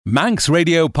Manx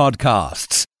Radio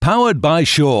Podcasts, powered by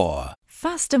Shaw.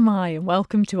 Fast am I, and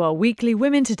welcome to our weekly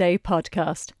Women Today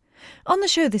podcast. On the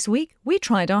show this week, we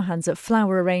tried our hands at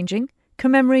flower arranging,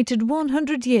 commemorated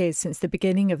 100 years since the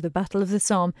beginning of the Battle of the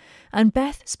Somme, and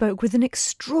Beth spoke with an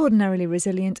extraordinarily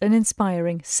resilient and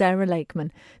inspiring Sarah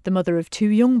Lakeman, the mother of two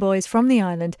young boys from the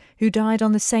island who died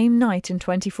on the same night in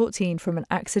 2014 from an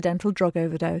accidental drug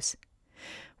overdose.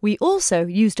 We also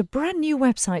used a brand new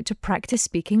website to practice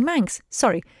speaking Manx,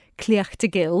 Cliach de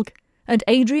Gilg, and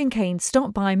Adrian Kane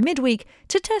stopped by midweek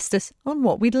to test us on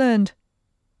what we'd learned.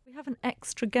 We have an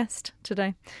extra guest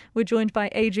today. We're joined by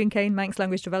Adrian Kane, Manx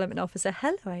Language Development Officer.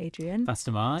 Hello, Adrian. Fast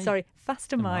am I? Sorry,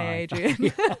 fast am I,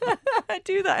 Adrian. I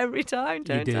do that every time,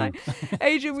 don't I?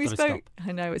 Adrian, we spoke...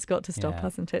 I know, it's got to stop,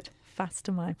 hasn't it? Fast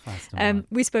am I.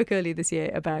 We spoke earlier this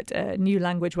year about a new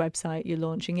language website you're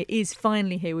launching. It is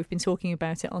finally here. We've been talking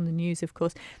about it on the news, of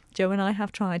course. Joe and I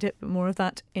have tried it, but more of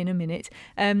that in a minute.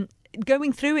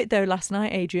 Going through it, though, last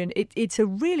night, Adrian, it's a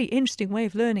really interesting way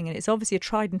of learning, and it's obviously a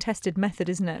tried and tested method,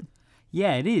 isn't it?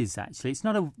 Yeah, it is, actually. It's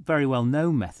not a very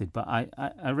well-known method, but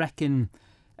I reckon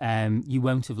you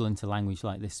won't have learnt a language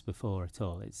like this before at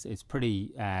all. It's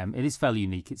pretty... it is fairly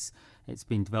unique. It's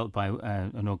been developed by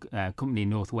a company in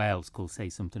North Wales called Say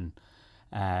Something,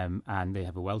 and they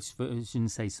have a Welsh version,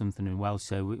 Say Something in Welsh.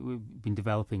 So we've been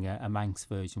developing a Manx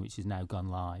version, which has now gone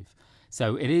live.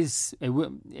 So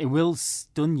it will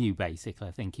stun you, basically.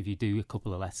 I think if you do a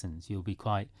couple of lessons, you'll be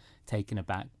quite taken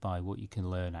aback by what you can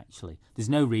learn, actually. There's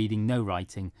no reading, no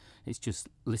writing. It's just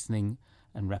listening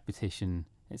and repetition,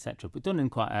 etc., but done in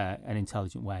quite an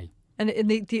intelligent way. And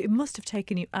it must have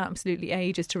taken you absolutely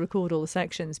ages to record all the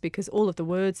sections, because all of the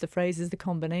words, the phrases, the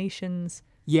combinations.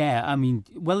 Yeah, I mean,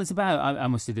 well, it's about, I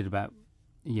must have did about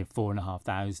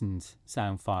 4,500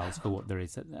 sound files for what there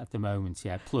is at the moment,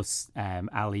 plus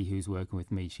Ali, who's working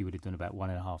with me, she would have done about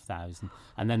 1,500,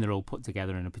 and then they're all put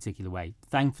together in a particular way.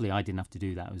 Thankfully I didn't have to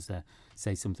do that. It was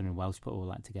Say Something in Welsh, put all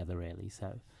that together, really.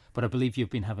 But I believe you've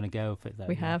been having a go of it, though.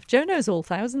 We have. Joe knows all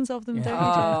thousands of them, don't you?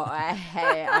 Oh,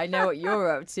 hey, I know what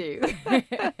you're up to.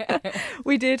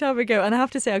 We did have a go. And I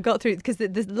have to say, I got through it because the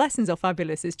lessons are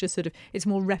fabulous. It's just it's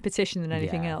more repetition than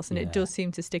anything else. And it does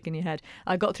seem to stick in your head.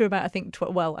 I got through about, I think,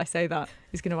 I say that.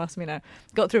 He's going to ask me now.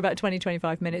 Got through about 20,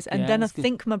 25 minutes. And then I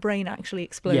think my brain actually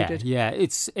exploded. Yeah.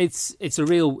 It's a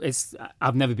real...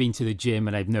 I've never been to the gym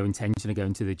and I have no intention of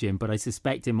going to the gym, but I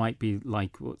suspect it might be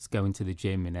like what's going to the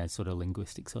gym in a sort of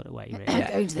linguistic sort of way, really.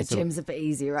 Going to the gym's a bit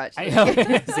easier, actually.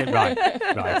 Is it?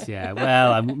 Right, yeah.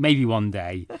 Well, maybe one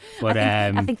day. But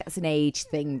I think that's an age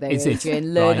thing, though,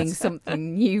 Adrian. Learning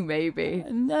something new, maybe.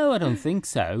 No, I don't think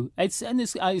so. It's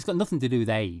got nothing to do with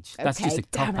age. That's just a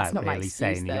cop-out, really,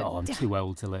 saying, I'm too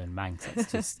old to learn Manx.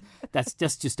 That's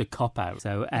just a cop-out.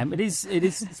 So it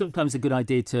is sometimes a good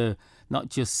idea to not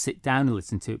just sit down and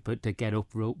listen to it, but to get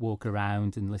up, walk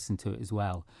around and listen to it as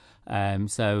well.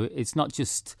 So it's not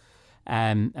just...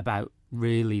 about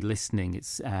really listening.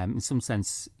 It's in some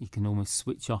sense you can almost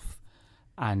switch off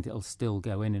and it'll still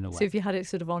go in a way. So if you had it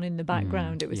sort of on in the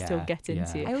background, it would still get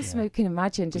into you. I also can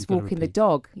imagine just walking the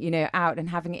dog, out and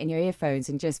having it in your earphones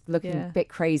and just looking a bit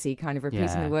crazy, kind of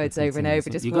repeating the words over and over,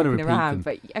 just walking around.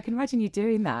 But I can imagine you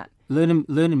doing that.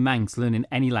 Learning Manx, learning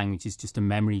any language is just a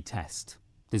memory test.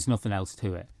 There's nothing else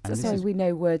to it. So we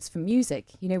know words from music.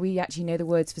 We actually know the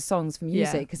words for songs from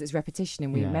music because it's repetition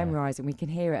and we memorise it and we can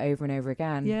hear it over and over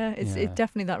again. Yeah, it's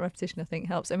definitely that repetition, I think,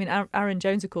 helps. I mean, Aaron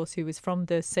Jones, of course, who was from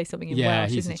the Say Something in Welsh, Yeah,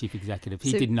 he's the chief executive.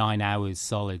 He did 9 hours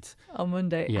solid. On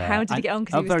Monday. Yeah. How did he get on?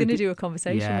 Because he was going to do a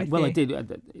conversation with you. Well, I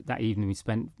did. That evening we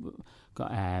spent...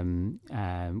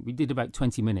 we did about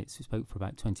 20 minutes. We spoke for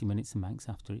about 20 minutes in Manx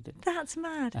after he did. That's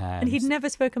mad. And he'd never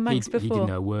spoken Manx before. He didn't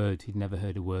know a word. He'd never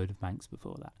heard a word of Manx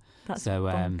before that. That's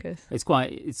bonkers.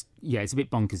 It's a bit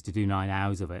bonkers to do 9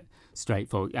 hours of it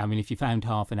straightforward. I mean, if you found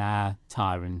half an hour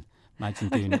tiring, imagine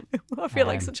doing it. I feel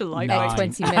like such a lightweight.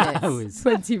 20 minutes.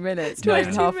 20 minutes, not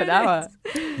even half an hour.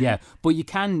 Yeah, but you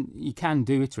can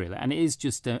do it, really, and it is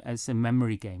just it's a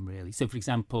memory game, really. So, for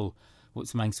example,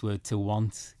 what's the Manx word to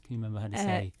want? Can you remember how to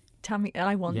say?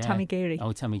 Tamigiri.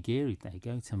 Oh, Tamigiri. There you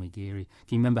go, Tamigiri.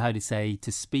 Can you remember how to say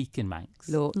to speak in Manx?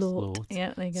 Lort.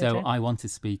 Yeah, there you go. So I want to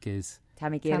speak is?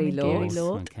 Tamigiri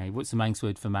Lort. Okay, what's the Manx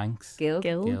word for Manx?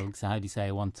 Gilg. So how do you say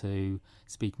I want to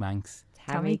speak Manx?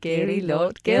 Tamigiri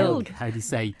Lort Gilg. How do you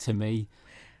say to me?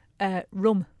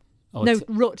 Rum. Oh,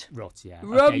 rut. Rut, yeah.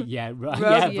 Rum. Okay, yeah, right.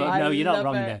 Yeah, but no, you're not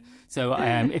wrong there. So,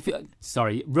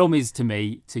 rum is to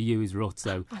me, to you is rut.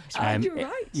 So, you're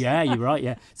right. Yeah, you're right.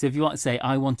 Yeah. So, if you want to say,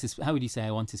 how would you say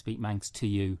I want to speak Manx to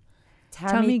you?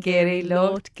 Tamigiri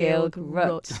Lort Gilg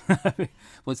Rut.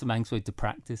 What's the Manx word to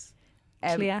practice?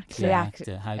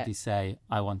 Cleacta. How do you say,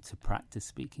 I want to practice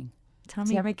speaking?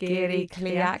 Tamigiri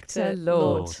Cleacta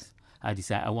Lord. How do you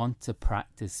say, I want to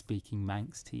practice speaking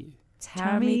Manx to you?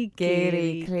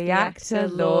 Tamigiri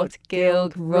Cleacta Lord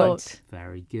Gilg Rut.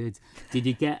 Very good. Did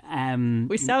you get...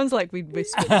 We sounds like we're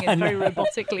speaking it very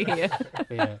robotically here.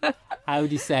 Yeah. How do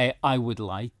you say, I would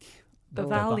like...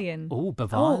 Bavalion.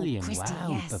 Bavalion. Christy, Wow,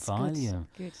 yes, Bavalion.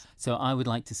 Good. So I would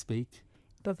like to speak...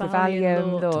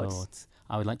 Bavalion Lord.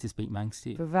 I would like to speak Manx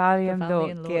to you. Bavalion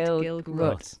Lord Gilg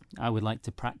Rut. I would like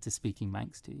to practice speaking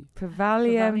Manx to you.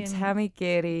 Bavalion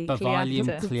Tamigiri Bavalion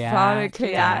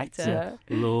Cleacta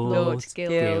Lord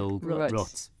Gilg Rut.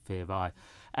 Rut. Is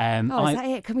that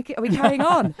it? Are we carrying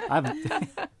on? But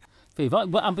they're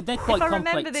quite if I complex.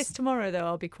 remember this tomorrow, though,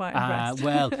 I'll be quite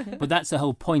impressed. But that's the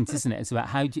whole point, isn't it? It's about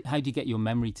how do you get your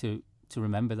memory to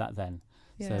remember that then?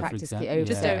 Yeah. So, Practice for it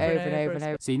example, over and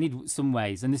over. So you need some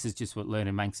ways, and this is just what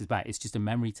learning Manx is about. It's just a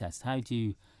memory test. How do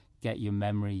you get your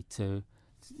memory to...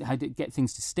 How do you get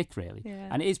things to stick, really? Yeah.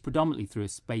 And it is predominantly through a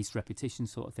spaced repetition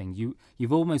sort of thing.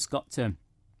 You've almost got to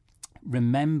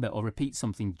remember or repeat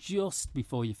something just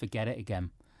before you forget it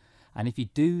again. And if you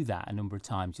do that a number of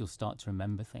times, you'll start to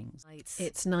remember things.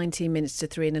 It's 19 minutes to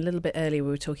 3, and a little bit earlier we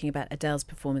were talking about Adele's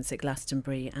performance at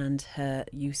Glastonbury and her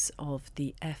use of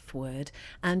the F word.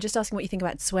 And just asking what you think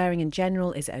about swearing in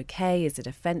general. Is it okay? Is it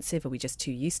offensive? Are we just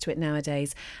too used to it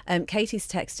nowadays? Katie's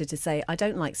texted to say, I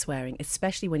don't like swearing,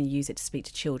 especially when you use it to speak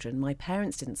to children. My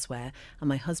parents didn't swear and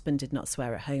my husband did not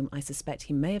swear at home. I suspect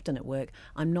he may have done at work.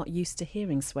 I'm not used to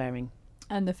hearing swearing.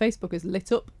 And the Facebook is lit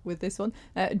up with this one.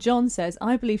 John says,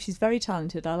 I believe she's very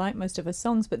talented. I like most of her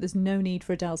songs, but there's no need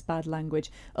for Adele's bad language.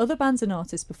 Other bands and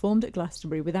artists performed at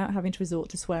Glastonbury without having to resort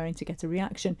to swearing to get a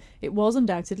reaction. It was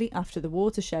undoubtedly after the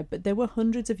watershed, but there were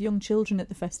hundreds of young children at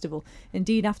the festival.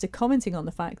 Indeed, after commenting on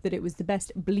the fact that it was the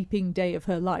best bleeping day of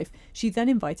her life, she then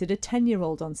invited a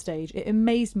 10-year-old on stage. It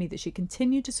amazed me that she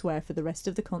continued to swear for the rest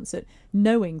of the concert,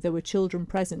 knowing there were children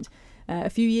present. A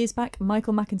few years back,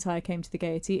 Michael McIntyre came to the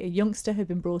Gaiety. A youngster had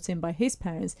been brought in by his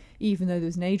parents, even though there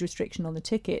was an age restriction on the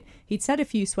ticket. He'd said a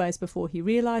few swears before he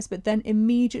realised, but then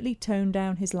immediately toned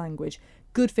down his language.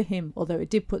 Good for him, although it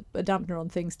did put a dampener on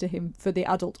things to him for the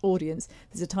adult audience.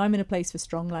 There's a time and a place for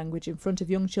strong language. In front of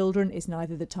young children is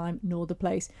neither the time nor the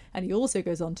place. And he also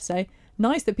goes on to say,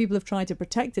 nice that people have tried to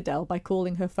protect Adele by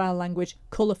calling her foul language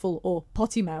colourful or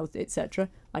potty-mouthed, etc.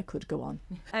 I could go on.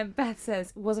 Beth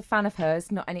says, was a fan of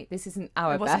hers, not any... This isn't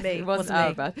our It wasn't Beth. me. It wasn't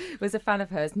our Beth. Was a fan of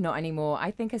hers, not anymore.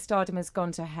 I think her stardom has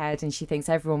gone to her head and she thinks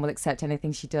everyone will accept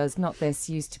anything she does. Not this,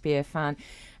 used to be a fan.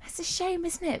 It's a shame,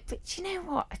 isn't it? But you know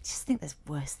what? I just think there's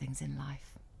worse things in life.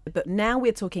 But now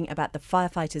we're talking about the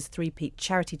Firefighters Three-Peat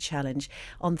Charity Challenge.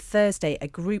 On Thursday, a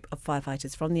group of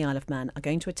firefighters from the Isle of Man are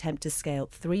going to attempt to scale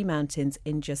 3 mountains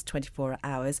in just 24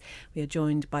 hours. We are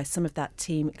joined by some of that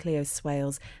team, Cleo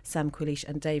Swales, Sam Quillish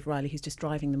and Dave Riley, who's just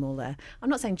driving them all there. I'm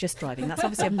not saying just driving. That's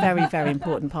obviously a very, very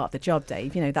important part of the job,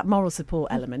 Dave. You know, that moral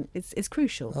support element is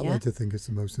crucial. I like to think it's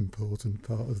the most important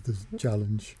part of the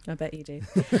challenge. I bet you do.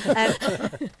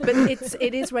 But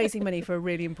it is raising money for a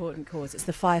really important cause. It's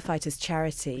the Firefighters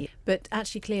Charity. But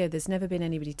actually, Cleo, there's never been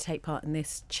anybody to take part in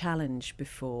this challenge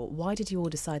before. Why did you all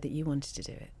decide that you wanted to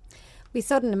do it? We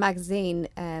saw it in a magazine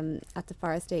at the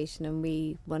fire station, and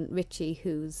Richie,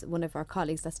 who's one of our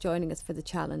colleagues that's joining us for the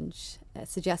challenge,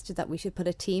 suggested that we should put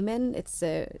a team in. It's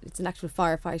an actual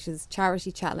firefighters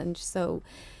charity challenge, so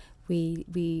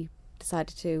we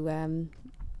decided to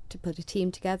put a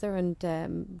team together and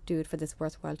do it for this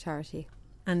worthwhile charity.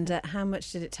 And how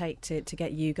much did it take to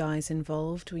get you guys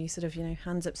involved? Were you sort of,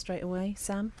 hands up straight away,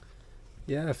 Sam?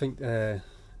 Yeah, I think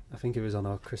it was on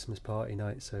our Christmas party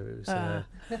night, so it was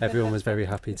everyone was very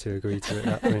happy to agree to it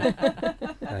at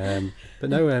that point.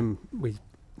 But no, we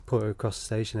put it across the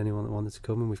station, anyone that wanted to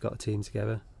come, and we've got a team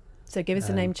together. So give us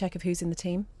a name check of who's in the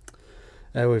team.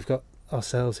 We've got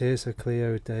ourselves here, so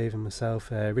Cleo, Dave and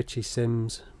myself, Richie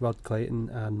Sims, Rod Clayton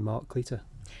and Mark Cleater.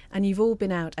 And you've all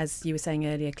been out, as you were saying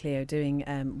earlier, Cleo, doing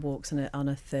walks on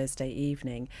a Thursday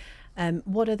evening.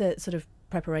 What are the sort of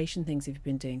preparation things you've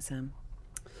been doing, Sam?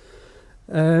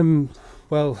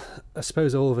 Well, I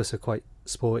suppose all of us are quite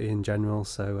sporty in general,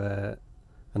 so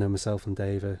I know myself and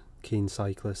Dave are keen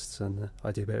cyclists, and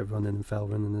I do a bit of running and fell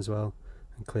running as well,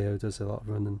 and Cleo does a lot of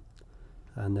running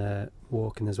and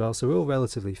walking as well, so we're all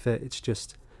relatively fit. It's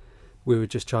just we were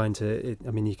just trying to,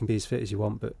 you can be as fit as you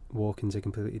want, but walking's a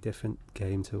completely different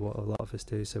game to what a lot of us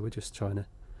do, so we're just trying to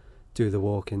do the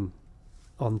walking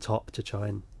on top to try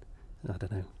and, I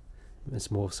don't know, it's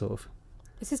more sort of...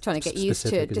 It's just trying to get used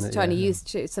to it, used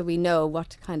to, so we know what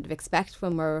to kind of expect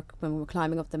when we're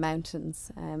climbing up the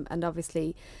mountains. And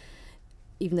obviously,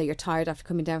 even though you're tired after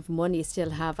coming down from one, you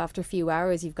still have, after a few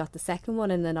hours, you've got the second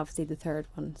one and then obviously the third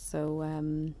one.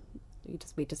 So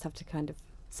we just have to kind of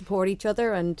support each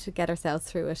other and to get ourselves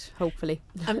through it, hopefully.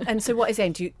 And so what is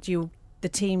aimed? Do you the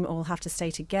team all have to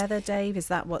stay together, Dave? Is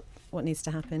that what needs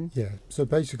to happen? Yeah, so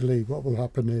basically what will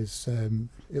happen is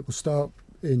it will start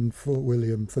in Fort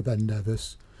William for Ben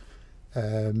Nevis.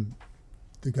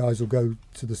 The guys will go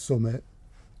to the summit,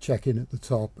 check in at the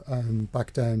top and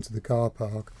back down to the car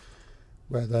park,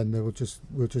 where then we'll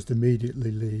just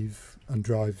immediately leave and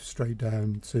drive straight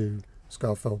down to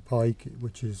Scarfell Pike,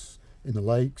 which is in the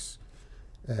lakes.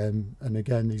 And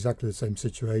again, exactly the same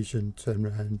situation, turn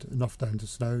around and off down to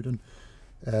Snowdon.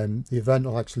 The event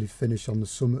will actually finish on the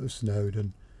summit of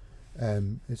Snowdon.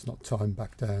 It's not timed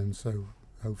back down, so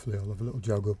hopefully I'll have a little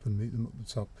jog up and meet them up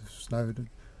the top of Snowdon.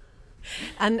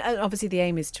 And obviously the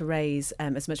aim is to raise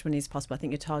as much money as possible. I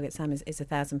think your target, Sam, is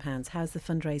 £1,000. How's the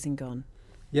fundraising gone?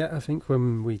 Yeah, I think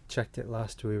when we checked it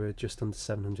last, we were just under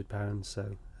 £700.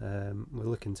 So we're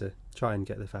looking to try and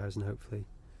get the 1,000 hopefully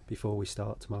before we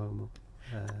start tomorrow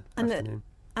afternoon.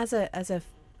 As a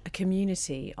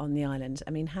community on the island, I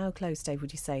mean, how close, Dave,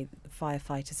 would you say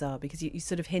firefighters are? Because you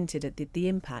sort of hinted at the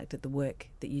impact that the work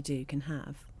that you do can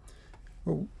have.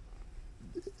 Well,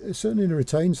 certainly in a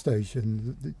retain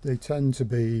station, they tend to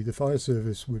be, the fire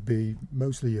service would be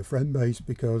mostly your friend base,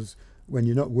 because when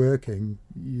you're not working,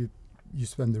 you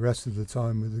spend the rest of the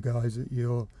time with the guys that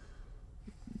you're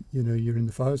in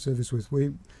the fire service with.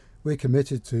 We're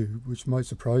committed to, which might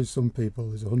surprise some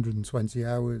people, is 120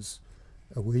 hours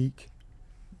a week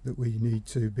that we need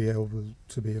to be able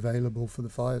to be available for the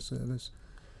fire service.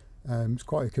 It's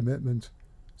quite a commitment.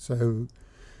 So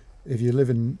if you're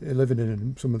living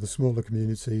in some of the smaller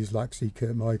communities, Laxey,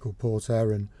 Kirkmichael, Port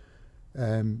Erin,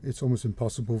 it's almost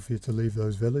impossible for you to leave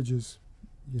those villages.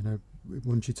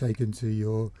 Once you take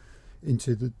into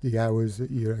the hours that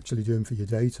you're actually doing for your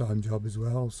daytime job as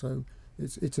well. So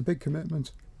it's a big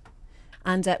commitment.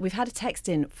 And we've had a text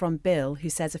in from Bill who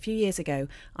says, a few years ago,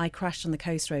 I crashed on the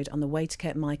coast road on the way to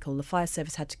Kirkmichael. The fire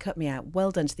service had to cut me out.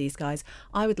 Well done to these guys.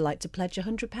 I would like to pledge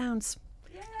 £100.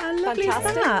 How lovely is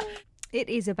that? It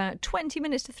is about 20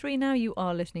 minutes to 3 now. You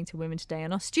are listening to Women Today,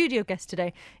 and our studio guest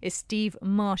today is Steve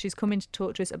Marsh, who's come in to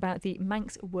talk to us about the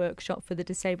Manx Workshop for the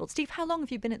Disabled. Steve, how long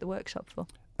have you been at the workshop for?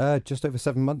 Just over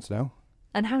 7 months now.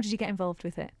 And how did you get involved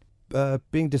with it?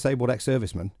 Being disabled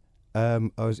ex-serviceman, I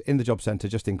was in the job centre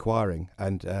just inquiring,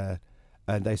 and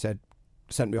they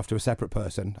sent me off to a separate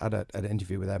person. I had an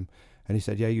interview with them, and he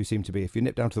said, yeah, you seem to be, if you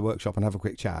nip down to the workshop and have a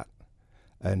quick chat.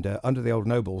 And under the old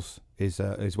Nobles is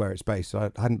where it's based, so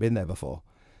I hadn't been there before.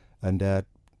 And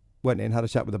went in, had a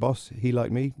chat with the boss. He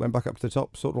liked me, went back up to the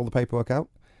top, sorted all the paperwork out.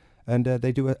 And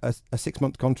they do a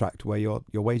 6-month contract where your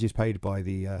wage is paid by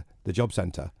the job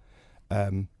centre.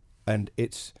 And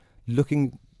it's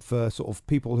looking for sort of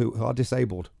people who are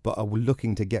disabled but are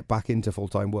looking to get back into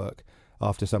full-time work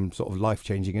after some sort of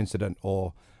life-changing incident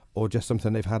or just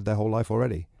something they've had their whole life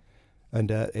already.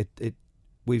 And I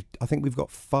think we've got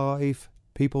 5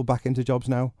 people back into jobs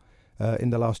now in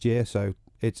the last year, so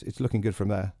it's looking good from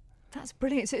there. That's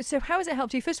brilliant. So how has it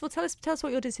helped you? First of all, tell us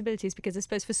what your disability is, because I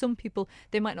suppose for some people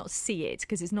they might not see it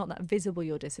because it's not that visible,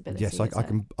 your disability. Yes,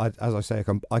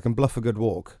 I can bluff a good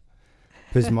walk,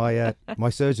 because my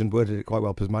surgeon worded it quite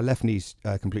well, because my left knee's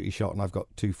completely shot and I've got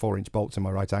 2 4-inch bolts in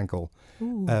my right ankle.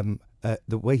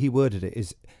 The way he worded it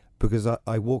is because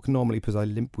I walk normally because I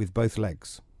limp with both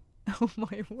legs. Oh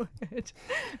my word!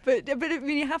 But I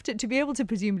mean, you have to be able to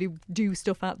presumably do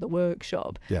stuff at the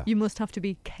workshop. Yeah. You must have to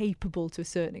be capable to a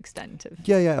certain extent of.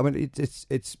 Yeah. I mean,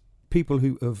 it's people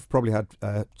who have probably had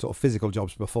sort of physical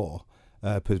jobs before,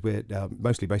 because we're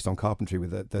mostly based on carpentry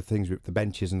with the things, the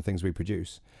benches and things we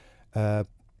produce. But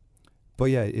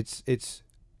yeah, it's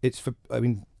for. I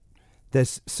mean,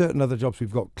 there's certain other jobs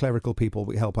we've got clerical people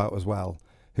we help out as well,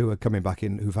 who are coming back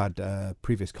in, who've had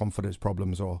previous confidence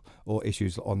problems or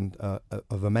issues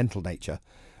of a mental nature.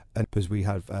 And because we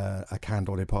have a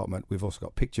candle department, we've also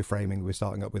got picture framing we're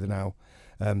starting up with now,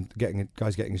 getting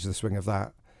into the swing of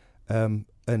that. And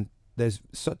there's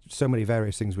so many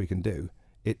various things we can do.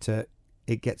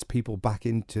 It gets people back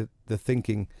into the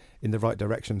thinking in the right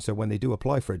direction. So when they do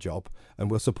apply for a job,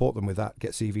 and we'll support them with that,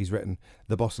 get CVs written,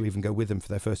 the boss will even go with them for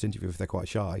their first interview if they're quite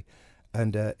shy.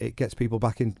 And it gets people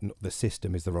back in, the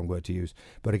system is the wrong word to use,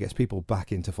 but it gets people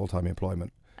back into full-time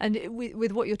employment. And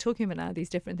with what you're talking about now, these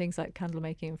different things like candle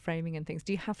making and framing and things,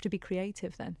 do you have to be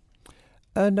creative then?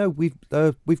 No, we've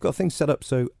got things set up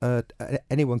so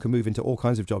anyone can move into all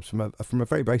kinds of jobs from a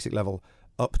very basic level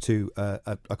up to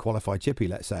a qualified chippy,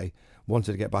 let's say,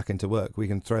 wanted to get back into work. We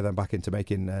can throw them back into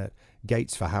making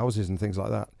gates for houses and things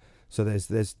like that. So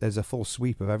there's a full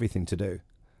sweep of everything to do.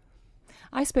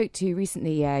 I spoke to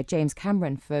recently James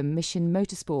Cameron from Mission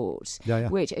Motorsport,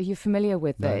 which, are you familiar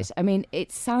with it? I mean,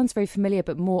 it sounds very familiar,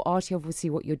 but more arty, obviously,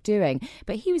 what you're doing.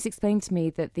 But he was explaining to me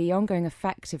that the ongoing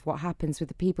effect of what happens with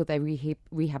the people they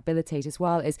rehabilitate as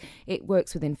well is it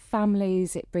works within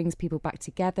families, it brings people back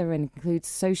together and includes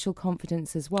social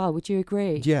confidence as well. Would you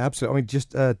agree? Yeah, absolutely. I mean,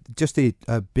 just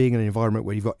the being in an environment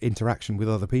where you've got interaction with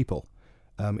other people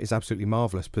is absolutely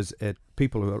marvellous, because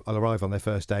people who will arrive on their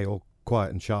first day all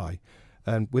quiet and shy,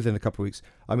 and within a couple of weeks,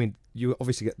 I mean, you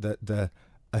obviously get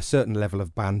a certain level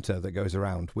of banter that goes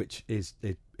around, which is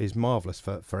marvellous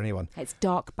for anyone. It's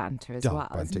dark banter as well,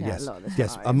 isn't it? Yes, a lot of the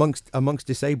yes. time. Amongst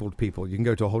disabled people, you can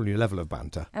go to a whole new level of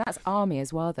banter. And that's army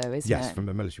as well, though, isn't it? Yes, from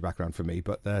a military background for me,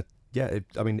 but I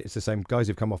mean, it's the same guys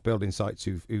who've come off building sites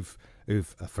who've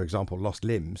for example, lost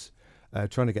limbs,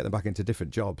 trying to get them back into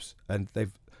different jobs, and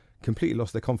they've completely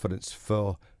lost their confidence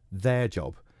for their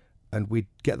job, and we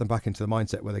get them back into the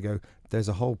mindset where they go, there's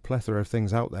a whole plethora of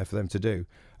things out there for them to do,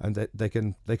 and that they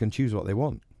can choose what they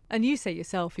want. And you say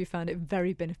yourself you found it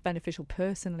very beneficial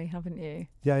personally, haven't you?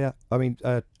 Yeah. I mean,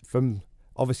 from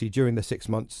obviously during the 6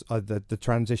 months, the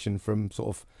transition from sort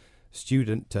of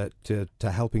student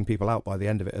to helping people out by the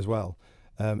end of it as well.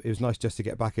 It was nice just to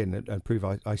get back in and prove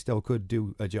I still could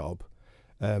do a job.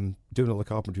 Doing all the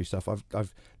carpentry stuff.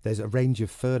 There's a range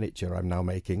of furniture I'm now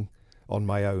making on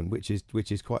my own, which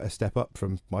is quite a step up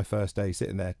from my first day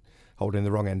sitting there holding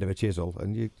the wrong end of a chisel,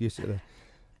 and you sit there.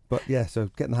 But yeah, so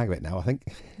getting the hang of it now, I think.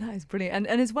 That is brilliant.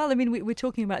 And as well, I mean, we're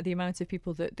talking about the amount of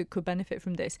people that could benefit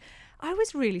from this. I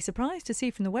was really surprised to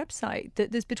see from the website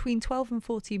that there's between 12 and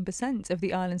 14% of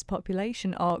the island's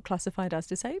population are classified as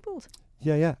disabled.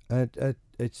 Yeah.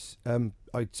 It's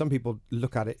some people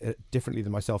look at it differently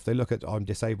than myself. They look at, I'm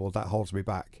disabled, that holds me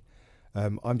back.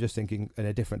 I'm just thinking in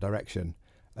a different direction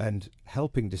and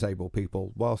helping disabled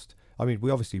people. Whilst I mean,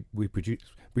 we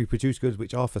produce goods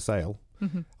which are for sale.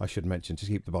 Mm-hmm. I should mention to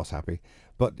keep the boss happy,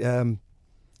 but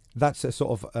that's a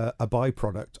sort of a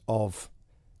byproduct of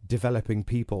developing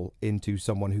people into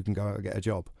someone who can go out and get a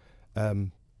job,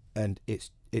 and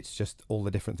it's just all the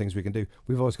different things we can do.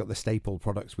 We've always got the staple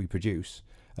products we produce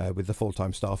with the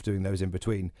full-time staff doing those in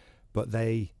between, but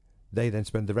they then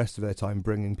spend the rest of their time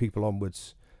bringing people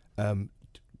onwards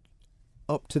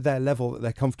up to their level that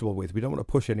they're comfortable with. We don't want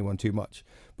to push anyone too much,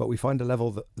 but we find a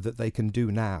level that they can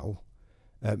do now.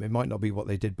 It might not be what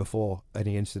they did before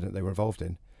any incident they were involved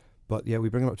in, but yeah, we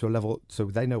bring them up to a level so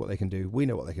they know what they can do, we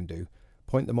know what they can do,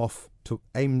 point them off to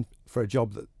aim for a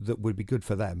job that would be good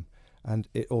for them, and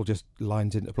it all just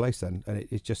lines into place then, and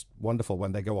it's just wonderful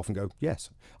when they go off and go, yes,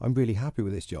 I'm really happy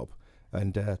with this job,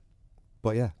 and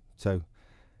but yeah, so.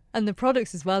 And the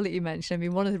products as well that you mentioned, I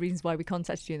mean, one of the reasons why we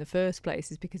contacted you in the first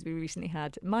place is because we recently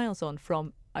had Miles on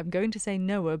from, I'm going to say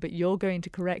Noah, but you're going to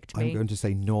correct me. I'm going to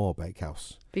say Nor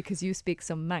Bakehouse. Because you speak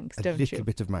some Manx, don't you? A little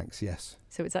bit of Manx, yes.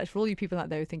 So it's actually, for all you people out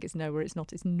there who think it's Noah, it's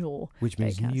not, it's Nor. Which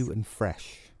means Bakehouse. New and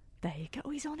fresh. There you go. Oh,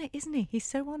 he's on it, isn't he? He's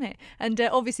so on it. And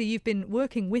obviously you've been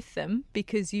working with them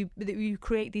because you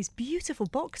create these beautiful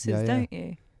boxes, don't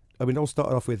you? I mean, it all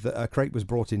started off with a crate was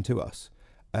brought in to us,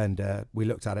 and we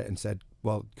looked at it and said,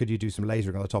 well, could you do some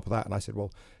lasering on the top of that? And I said,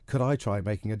 well, could I try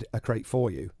making a crate for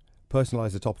you,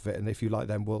 personalise the top of it, and if you like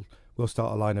them, we'll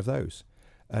start a line of those.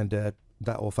 And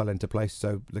that all fell into place.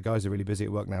 So the guys are really busy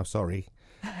at work now, sorry.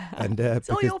 And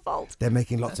it's all your fault. They're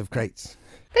making lots of crates.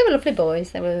 They were lovely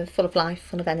boys. They were full of life,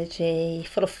 full of energy,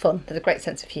 full of fun. They had a great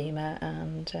sense of humour,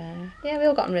 and we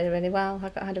all got on really, really well.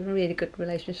 I had a really good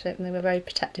relationship, and they were very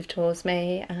protective towards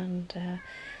me, and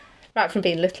right from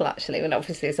being little, actually. Well,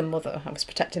 obviously as a mother, I was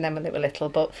protecting them when they were little,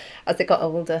 but as they got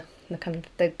older,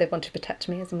 they wanted to protect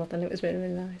me as a mother, and it was really,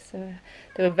 really nice. So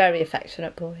they were very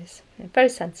affectionate boys, very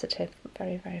sensitive,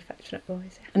 very, very affectionate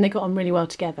boys. Yeah. And they got on really well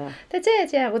together? They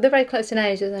did, yeah. Well, they're very close in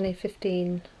age. There's only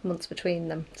 15 months between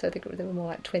them, so they were more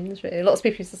like twins, really. Lots of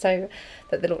people used to say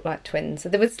that they looked like twins. So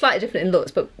they were slightly different in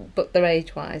looks, but they're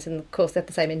age-wise, and of course they had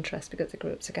the same interests because they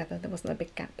grew up together. There wasn't a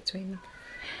big gap between them.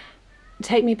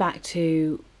 Take me back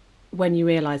to when you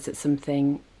realised that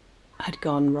something had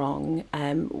gone wrong.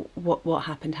 What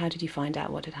happened? How did you find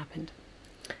out what had happened?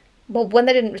 Well, when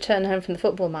they didn't return home from the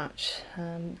football match,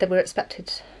 they were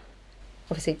expected.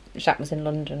 Obviously, Jacques was in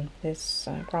London with his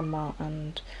grandma,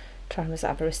 and Tran was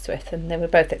at Aberystwyth, and they were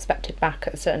both expected back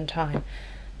at a certain time,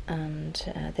 and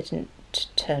they didn't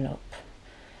turn up.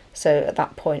 So at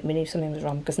that point, we knew something was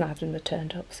wrong because neither of them had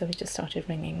turned up. So we just started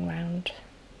ringing round.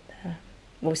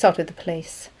 We started with the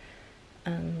police,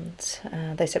 and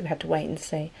they said we had to wait and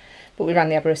see. But we rang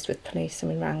the Aberystwyth police,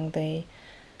 and we rang the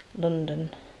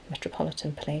London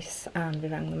Metropolitan Police, and we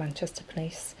rang the Manchester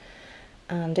Police.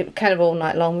 And it kind of all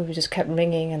night long we just kept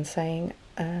ringing and saying,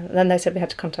 Then they said we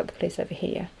had to contact the police over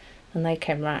here, and they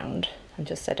came round and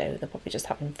just said, oh, they're probably just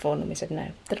having fun. And we said,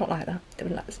 no, they're not like that. They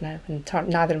wouldn't let us know. And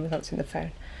neither of them was answering the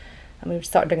phone. And we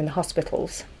started ringing the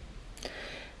hospitals.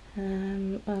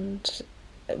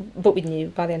 But we knew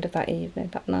by the end of that evening,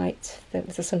 that night, that it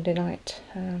was a Sunday night,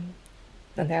 and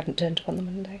they hadn't turned up on the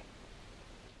Monday.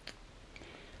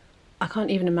 I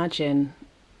can't even imagine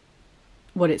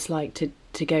what it's like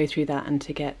to go through that and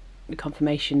to get the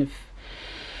confirmation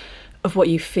of what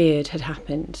you feared had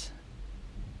happened.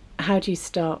 How do you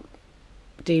start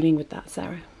dealing with that,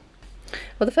 Sarah?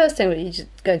 Well, the first thing was you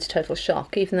just go into total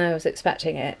shock, even though I was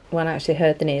expecting it. When I actually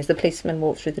heard the news, the policeman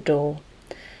walked through the door,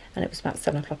 and it was about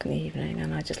 7 o'clock in the evening,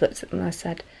 and I just looked at them and I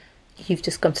said, you've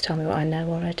just come to tell me what I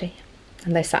know already.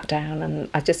 And they sat down, and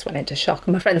I just went into shock,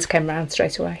 and my friends came round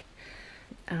straight away.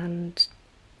 And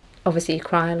obviously you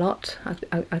cry a lot.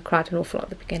 I cried an awful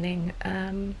lot at the beginning.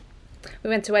 We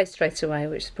went away straight away,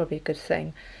 which is probably a good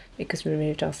thing, because we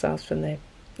removed ourselves from the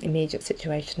immediate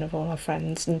situation of all our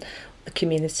friends and the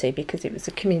community, because it was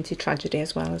a community tragedy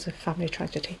as well as a family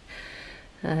tragedy.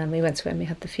 We went away and we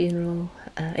had the funeral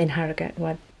in Harrogate,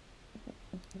 where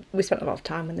we spent a lot of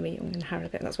time when they were young in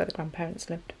Harrogate. That's where the grandparents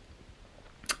lived.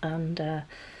 And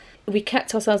we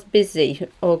kept ourselves busy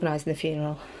organising the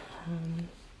funeral,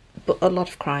 but a lot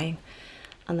of crying.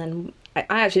 And then I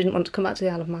actually didn't want to come back to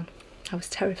the Isle of Man. I was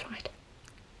terrified,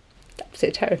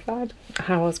 absolutely terrified,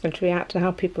 how I was going to react and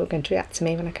how people were going to react to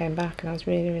me when I came back, and I was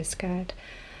really, really scared.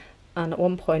 And at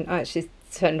one point I actually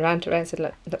turned around to her and said,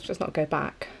 let's just not go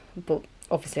back. But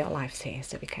obviously our life's here,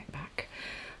 so we came back.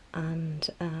 And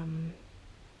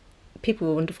people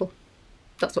were wonderful.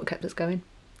 That's what kept us going.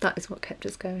 That is what kept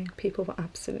us going. People were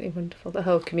absolutely wonderful. The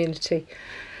whole community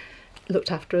looked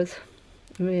after us.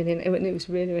 Really, it was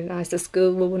really, really nice. The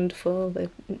school were wonderful. The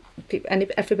people,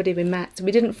 and everybody we met, we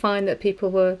didn't find that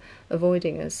people were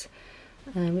avoiding us.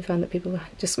 We found that people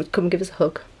just would come and give us a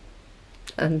hug,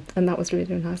 and that was really,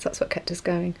 really nice. That's what kept us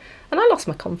going. And I lost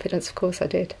my confidence, of course I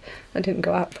did. I didn't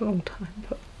go out for a long time,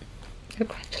 but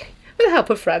gradually, with the help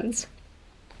of friends,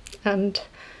 and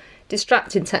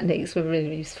distracting techniques were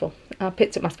really useful. I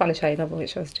picked up my Spanish A level,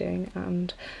 which I was doing,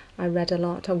 and I read a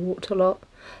lot. I walked a lot.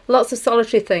 Lots of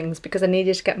solitary things, because I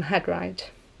needed to get my head right.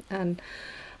 And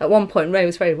at one point Ray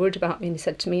was very worried about me, and he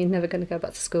said to me, you're never going to go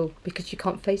back to school because you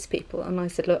can't face people. And I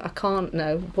said, look, I can't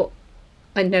know, but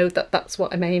I know that that's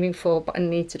what I'm aiming for, but I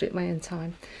need to do it my own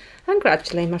time. And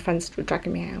gradually my friends were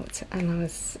dragging me out, and I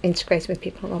was integrating with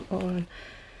people a lot more,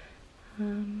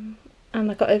 and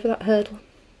I got over that hurdle.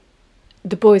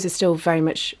 The boys are still very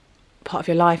much part of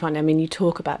your life, aren't they? I mean, you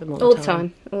talk about them all the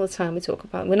time. All the time we talk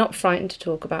about them. We're not frightened to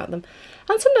talk about them.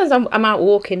 And sometimes I'm out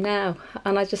walking now,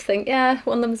 and I just think, yeah,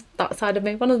 one of them's that side of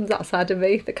me, one of them's that side of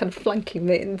me. They're kind of flanking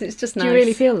me, and it's just nice. Do you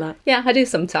really feel that? Yeah, I do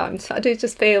sometimes. I do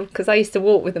just feel, because I used to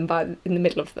walk with them in the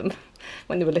middle of them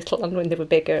when they were little and when they were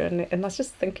bigger, and I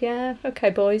just think, yeah,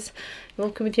 okay, boys, you're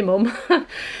walking with your mum.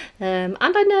 And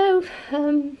I know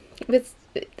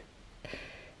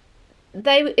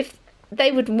if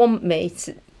they would want me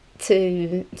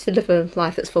to live a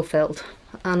life that's fulfilled,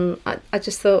 and I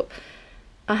just thought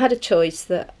I had a choice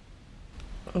that,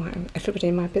 well, everybody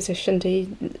in my position, do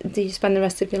you spend the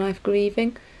rest of your life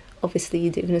grieving? Obviously you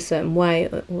do in a certain way,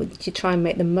 or do you try and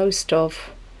make the most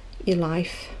of your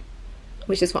life,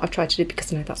 which is what I've tried to do,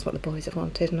 because I know that's what the boys have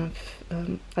wanted,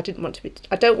 and I don't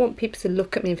want people to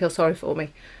look at me and feel sorry for me.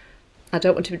 I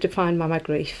don't want to be defined by my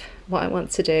grief. What I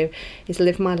want to do is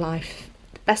live my life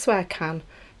the best way I can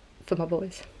for my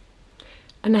boys.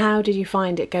 And how did you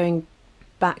find it going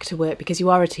back to work, because you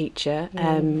are a teacher,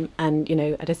 and you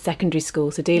know, at a secondary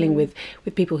school, so dealing with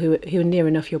people who are near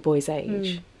enough your boy's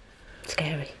age?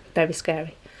 Scary, very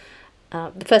scary.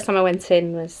 The first time I went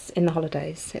in was in the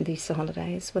holidays, in the Easter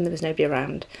holidays, when there was nobody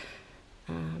around,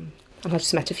 and I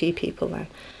just met a few people then.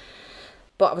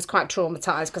 But I was quite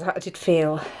traumatised, because I did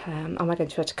feel, am I going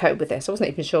to be able to cope with this? I wasn't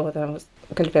even sure that I was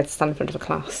going to be able to stand in front of a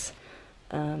class.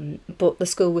 But the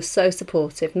school was so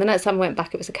supportive, and the next time I went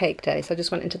back it was a cake day, so I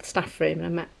just went into the staff room and I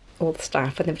met all the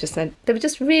staff, and they were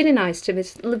just really nice to me.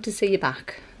 Just loved to see you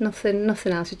back. Nothing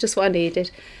else. It's just what I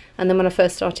needed. And then when I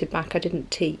first started back, I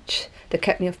didn't teach. They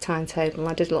kept me off timetable.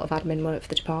 I did a lot of admin work for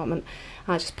the department.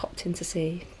 I just popped in to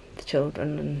see the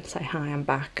children and say hi, I'm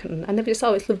back, and they just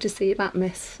always loved to see you back,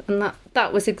 miss. And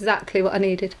that was exactly what I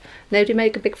needed. Nobody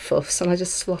made a big fuss, and I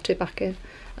just slotted back in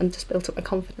and just built up my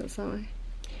confidence that way.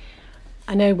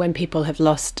 I know when people have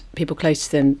lost people close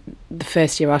to them, the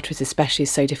first year afterwards especially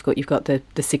is so difficult. You've got the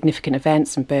significant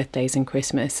events and birthdays and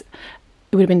Christmas.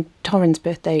 It would have been Torrin's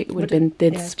birthday, it would have been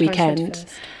this weekend.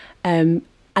 And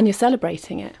you're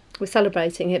celebrating it. we're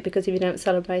celebrating it, because if you don't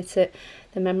celebrate it,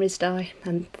 the memories die,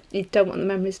 and you don't want the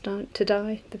memories to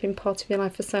die. They've been part of your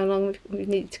life for so long. We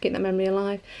need to keep that memory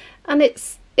alive, and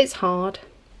it's hard.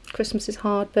 Christmas is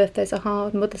hard, birthdays are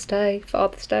hard, Mother's Day,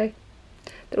 Father's Day.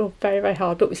 They're all very, very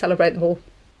hard, but we celebrate them all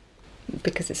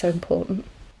because it's so important.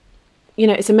 You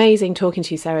know, it's amazing talking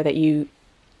to you, Sarah, that you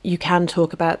can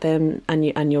talk about them,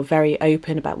 and you're very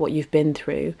open about what you've been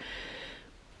through.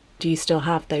 Do you still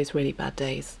have those really bad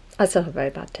days? I still have very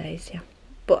bad days, yeah.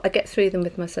 But I get through them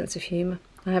with my sense of humour.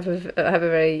 I have a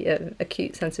very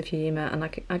acute sense of humour, and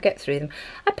I get through them.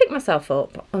 I pick myself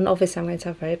up, and obviously I'm going to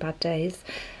have very bad days,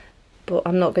 but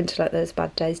I'm not going to let those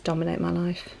bad days dominate my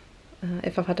life.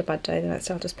 If I've had a bad day, the next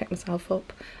day I'll just pick myself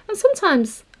up. And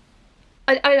sometimes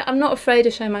I'm not afraid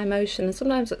to show my emotion, and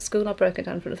sometimes at school I've broken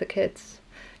down in front of the kids.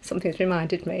 Something's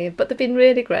reminded me, but they've been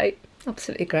really great,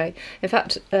 absolutely great. In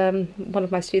fact, one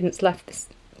of my students left this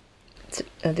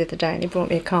the other day, and he brought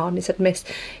me a card and he said, "Miss,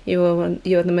 you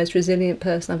are the most resilient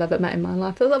person I've ever met in my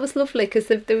life." I thought that was lovely, because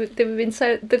they've been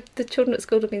so, the children at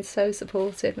school have been so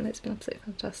supportive, and it's been absolutely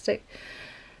fantastic.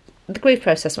 The grief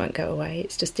process won't go away.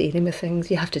 It's just dealing with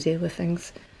things. You have to deal with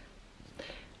things.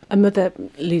 A mother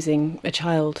losing a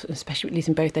child, especially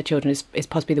losing both their children, is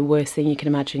possibly the worst thing you can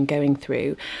imagine going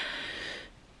through.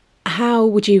 How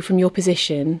would you, from your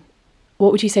position,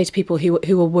 what would you say to people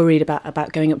who are worried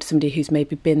about going up to somebody who's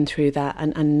maybe been through that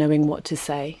and knowing what to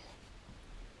say?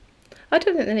 I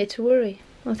don't think they need to worry.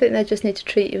 I think they just need to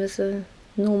treat you as a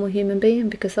normal human being,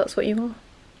 because that's what you are.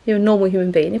 You're a normal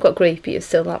human being. You've got grief, but you're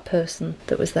still that person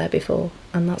that was there before,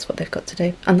 and that's what they've got to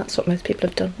do. And that's what most people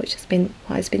have done, which has been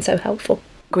why it's been so helpful.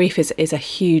 Grief is a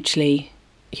hugely,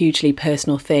 hugely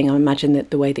personal thing. I imagine that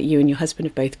the way that you and your husband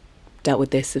have both dealt with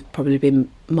this have probably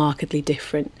been markedly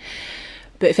different.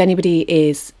 But if anybody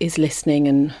is listening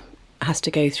and has to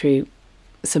go through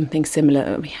something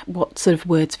similar, what sort of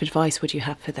words of advice would you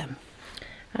have for them?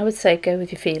 I would say go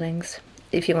with your feelings.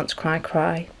 If you want to cry,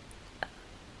 cry.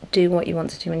 Do what you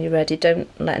want to do when you're ready. Don't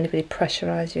let anybody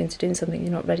pressurise you into doing something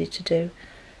you're not ready to do.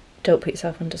 Don't put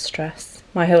yourself under stress.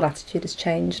 My whole attitude has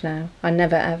changed now. I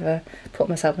never ever put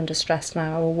myself under stress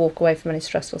now. I will walk away from any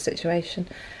stressful situation,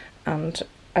 and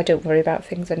I don't worry about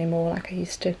things anymore like I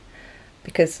used to,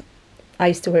 because I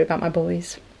used to worry about my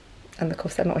boys, and of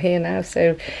course they're not here now,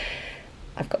 so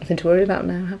I've got nothing to worry about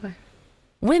now, have I?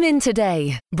 Women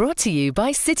Today, brought to you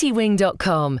by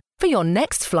citywing.com for your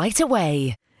next flight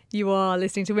away. You are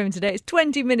listening to Women Today. It's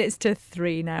 20 minutes to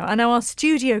 3 now. And now our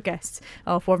studio guests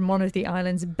are from one of the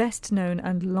island's best known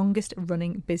and longest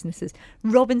running businesses.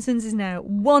 Robinson's is now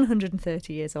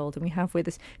 130 years old, and we have with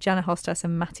us Jana Hostas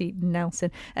and Matty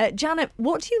Nelson. Jana,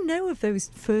 what do you know of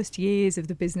those first years of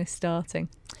the business starting?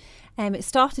 It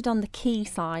started on the quay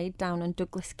side, down on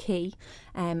Douglas Quay,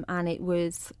 and it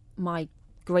was my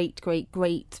great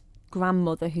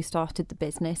grandmother who started the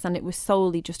business, and it was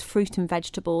solely just fruit and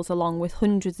vegetables, along with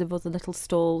hundreds of other little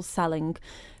stalls selling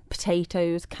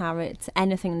potatoes, carrots,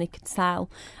 anything they could sell.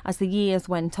 As the years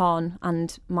went on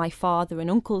and my father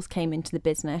and uncles came into the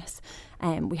business,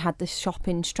 we had this shop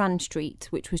in Strand Street,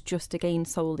 which was just again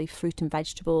solely fruit and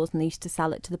vegetables, and they used to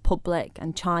sell it to the public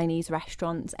and Chinese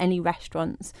restaurants, any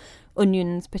restaurants,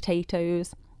 onions,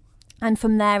 potatoes, and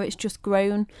from there it's just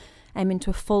grown into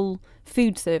a full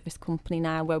food service company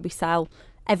now, where we sell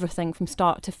everything from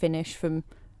start to finish, from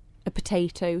a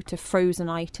potato to frozen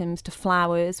items to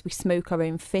flowers. We smoke our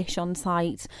own fish on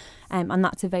site, and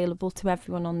that's available to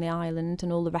everyone on the island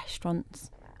and all the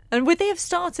restaurants. And would they have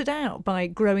started out by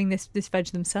growing this veg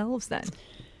themselves then?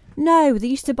 No, they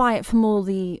used to buy it from all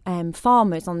the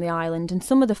farmers on the island, and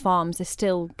some of the farms are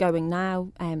still going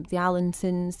now, the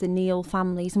Allensons, the Neal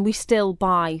families, and we still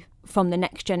buy from the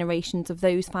next generations of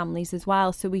those families as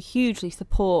well. So we hugely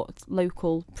support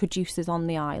local producers on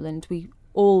the island. We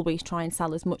always try and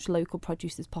sell as much local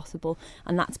produce as possible,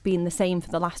 and that's been the same for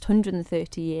the last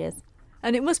 130 years.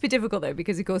 And it must be difficult though,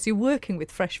 because of course you're working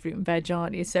with fresh fruit and veg,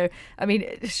 aren't you? So, I mean,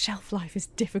 shelf life is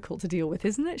difficult to deal with,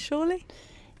 isn't it, surely?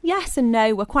 Yes and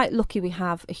no. We're quite lucky we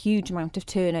have a huge amount of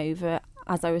turnover.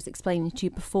 As I was explaining to you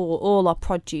before, all our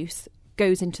produce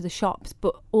goes into the shops,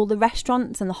 but all the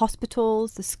restaurants and the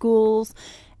hospitals, the schools,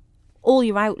 all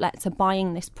your outlets are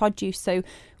buying this produce. So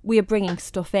we are bringing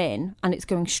stuff in and it's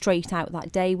going straight out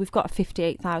that day. We've got a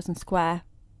 58,000 square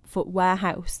foot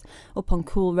warehouse up on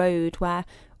Cool Road, where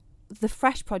the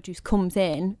fresh produce comes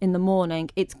in the morning,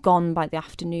 it's gone by the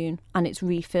afternoon and it's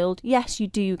refilled. Yes, you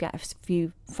do get a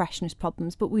few freshness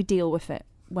problems, but we deal with it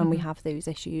when we have those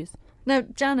issues. Now,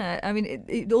 Jana, I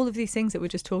mean, all of these things that we're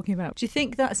just talking about, do you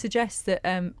think that suggests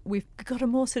that we've got a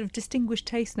more sort of distinguished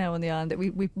taste now on the island, that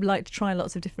we like to try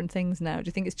lots of different things now? Do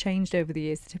you think it's changed over the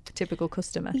years, the typical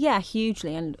customer? Yeah,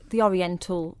 hugely. And the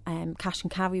Oriental cash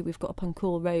and carry we've got up on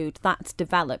Cool Road, that's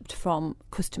developed from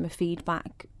customer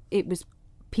feedback. It was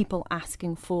people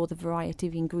asking for the variety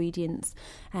of ingredients.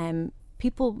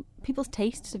 People's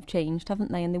tastes have changed,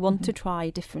 haven't they? And they want to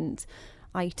try different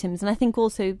items. And I think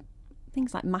also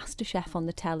things like MasterChef on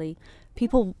the telly,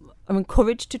 people are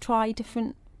encouraged to try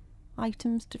different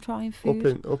items to try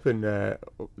food. Up in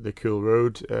the Cool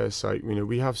Road site,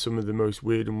 we have some of the most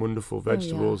weird and wonderful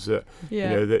vegetables that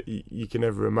that you can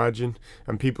ever imagine,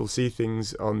 and people see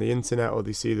things on the internet or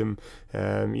they see them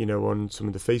on some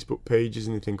of the Facebook pages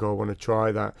and they think, I want to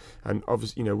try that. And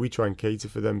obviously we try and cater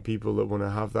for them people that want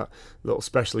to have that little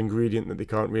special ingredient that they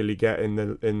can't really get in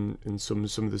some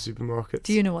of the supermarkets.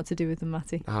 Do you know what to do with them,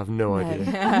 Matty? I have no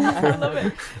idea. I love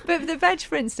it. But the veg,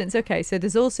 for instance, okay, so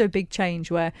there's also a big change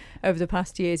where over the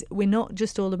past years, we're not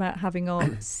just all about having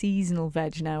our seasonal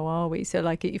veg now, are we? So,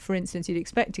 like, for instance, you'd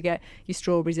expect to get your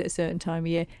strawberries at a certain time of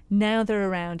year. Now they're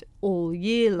around all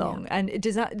year long. Yeah.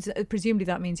 And presumably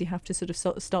that means you have to sort of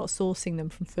start sourcing them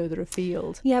from further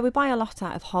afield? Yeah, we buy a lot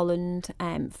out of Holland,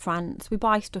 France. We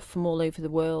buy stuff from all over the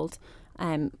world.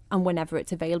 And whenever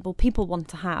it's available, people want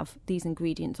to have these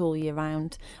ingredients all year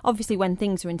round. Obviously, when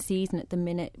things are in season at the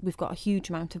minute, we've got a huge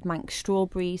amount of Manx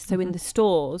strawberries. So in the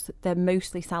stores, they're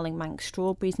mostly selling Manx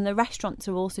strawberries, and the restaurants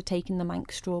are also taking the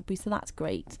Manx strawberries. So that's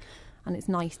great, and it's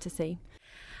nice to see.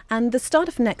 And the start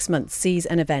of next month sees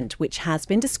an event which has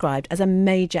been described as a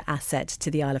major asset to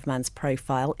the Isle of Man's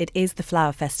profile. It is the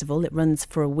Flower Festival. It runs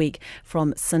for a week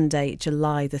from Sunday,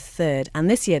 July the 3rd. And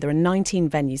this year there are 19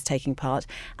 venues taking part,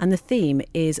 and the theme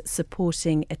is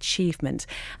supporting achievement.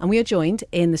 And we are joined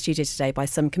in the studio today by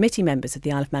some committee members of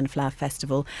the Isle of Man Flower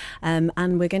Festival. And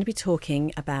we're going to be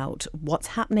talking about what's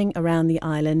happening around the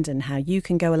island and how you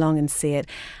can go along and see it.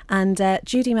 And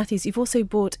Judy Matthews, you've also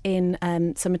brought in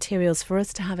some materials for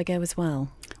us to have a go as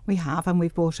well. We have, and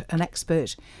we've brought an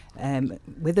expert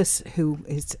with us who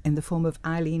is in the form of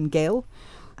Eileen Gill,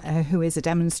 who is a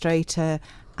demonstrator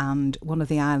and one of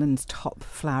the island's top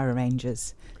flower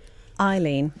arrangers.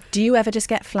 Eileen, do you ever just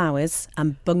get flowers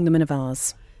and bung them in a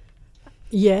vase?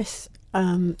 Yes.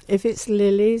 If it's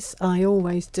lilies, I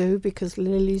always do, because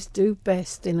lilies do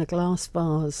best in a glass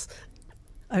vase.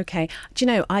 Okay. Do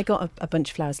you know, I got a bunch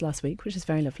of flowers last week, which is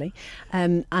very lovely.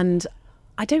 And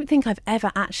I don't think I've ever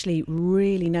actually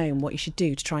really known what you should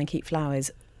do to try and keep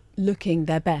flowers looking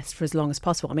their best for as long as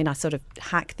possible. I mean, I sort of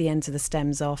hack the ends of the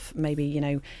stems off, maybe,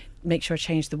 make sure I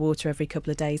change the water every couple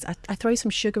of days. I throw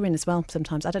some sugar in as well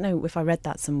sometimes. I don't know if I read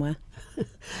that somewhere.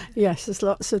 Yes, there's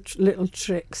lots of little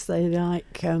tricks. They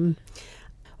like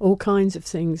all kinds of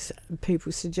things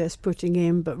people suggest putting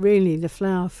in, but really the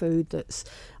flower food that's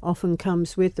often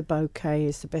comes with the bouquet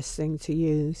is the best thing to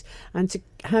use. And to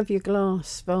have your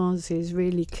glass vases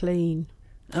really clean.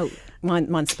 Oh,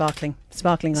 mine's sparkling.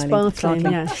 Sparkling, Eileen.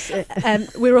 Sparkling, yes.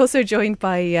 We're also joined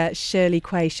by Shirley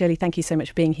Quay. Shirley, thank you so much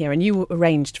for being here. And you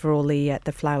arranged for all the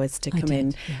flowers to come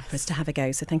in for us to have a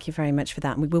go. So thank you very much for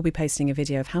that. And we will be posting a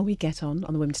video of how we get on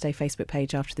the Women's Day Facebook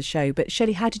page after the show. But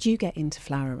Shirley, how did you get into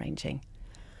flower arranging?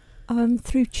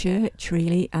 Through church,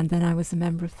 really, and then I was a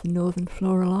member of the Northern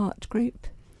Floral Art Group.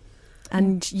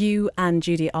 And you and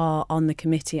Judy are on the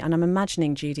committee, and I'm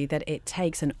imagining, Judy, that it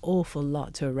takes an awful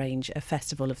lot to arrange a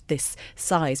festival of this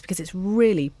size, because it's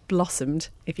really blossomed,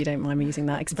 if you don't mind me using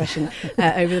that expression,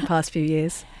 over the past few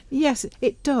years. Yes,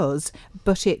 it does,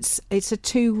 but it's a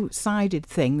two-sided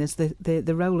thing. There's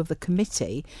the role of the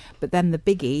committee, but then the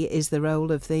biggie is the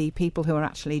role of the people who are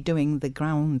actually doing the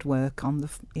groundwork on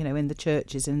in the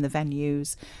churches, in the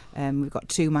venues. We've got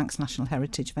 2 Manx National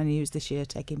Heritage venues this year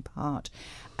taking part,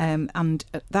 and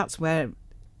that's where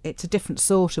it's a different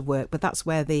sort of work, but that's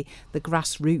where the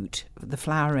grassroots, the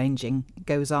flower arranging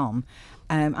goes on.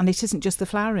 And it isn't just the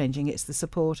flower arranging, it's the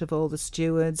support of all the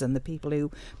stewards and the people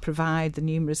who provide the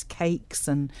numerous cakes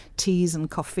and teas and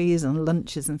coffees and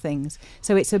lunches and things.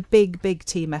 So it's a big, big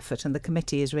team effort, and the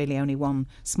committee is really only one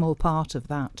small part of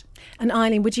that. And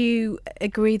Eileen, would you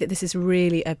agree that this is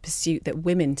really a pursuit that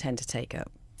women tend to take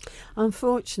up?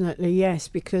 Unfortunately, yes,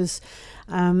 because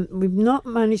we've not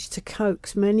managed to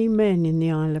coax many men in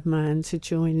the Isle of Man to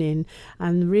join in,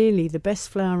 and really the best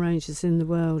flower arrangers in the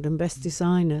world and best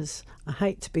designers, I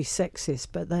hate to be sexist,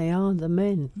 but they are the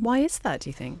men. Why is that, do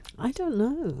you think? I don't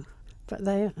know, but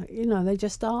they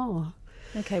just are.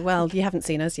 Okay, well, you haven't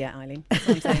seen us yet, Eileen. That's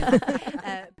what I'm saying.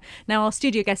 Now, our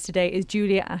studio guest today is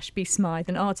Julia Ashby Smythe,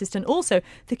 an artist and also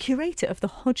the curator of the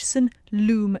Hodgson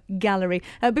Loom Gallery.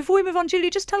 Before we move on, Julia,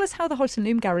 just tell us how the Hodgson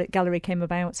Loom Gallery came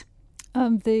about.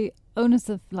 The owners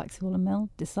of Laxey Woolen Mill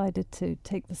decided to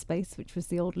take the space, which was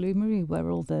the old loomery where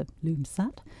all the looms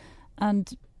sat,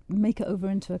 and make it over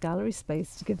into a gallery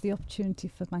space to give the opportunity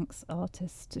for Manx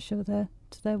artists to show their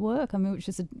work. I mean, which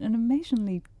is an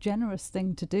amazingly generous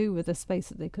thing to do with a space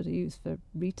that they could have used for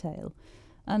retail.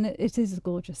 And it is a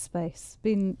gorgeous space.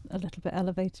 Being a little bit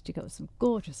elevated, you got some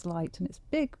gorgeous light, and it's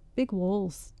big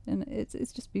walls, and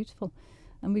it's just beautiful.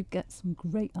 And we get some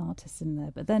great artists in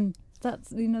there. But then that's,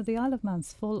 the Isle of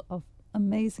Man's full of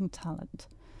amazing talent,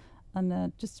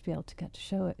 and just to be able to get to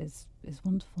show it is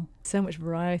wonderful. So much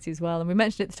variety as well. And we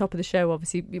mentioned at the top of the show,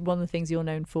 obviously, one of the things you're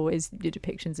known for is your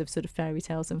depictions of sort of fairy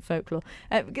tales and folklore.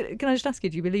 Can I just ask you,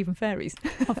 do you believe in fairies?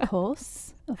 Of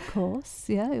course.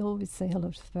 Yeah, I always say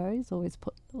hello to fairies, always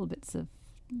put little bits of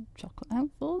chocolate out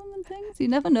for them and things. You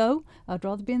never know. I'd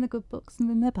rather be in the good books than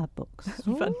in the bad books.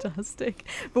 Fantastic.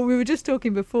 But we were just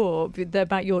talking before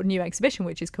about your new exhibition,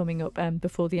 which is coming up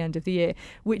before the end of the year,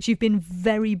 which you've been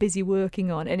very busy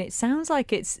working on, and it sounds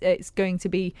like it's going to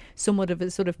be somewhat of a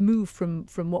sort of move from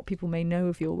what people may know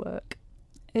of your work.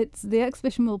 The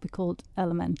exhibition will be called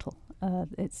Elemental.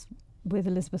 It's with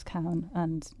Elizabeth Cowan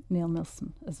and Neil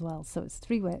Milson as well, so it's a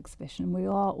 3-way exhibition. We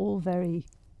are all very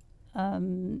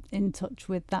in touch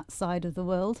with that side of the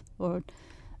world,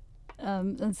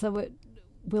 and so it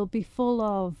will be full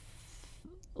of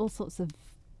all sorts of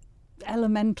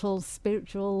elemental,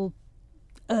 spiritual,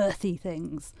 earthy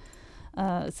things.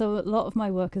 So a lot of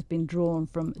my work has been drawn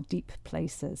from deep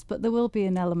places, but there will be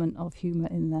an element of humour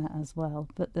in there as well.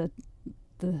 But there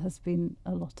has been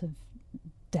a lot of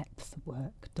depth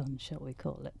work done, shall we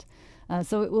call it?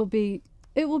 So it will be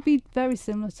very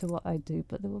similar to what I do,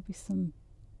 but there will be some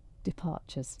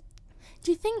departures.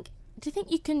 Do you think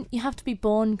you have to be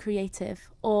born creative,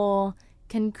 or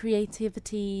can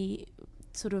creativity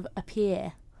sort of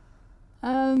appear?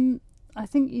 I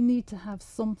think you need to have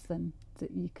something that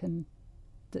you can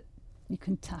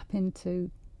tap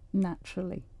into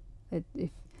naturally.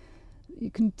 If you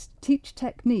can teach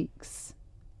techniques,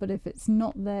 but if it's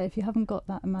not there, if you haven't got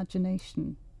that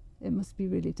imagination, it must be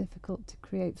really difficult to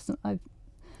create.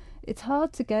 It's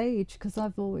hard to gauge, because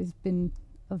I've always been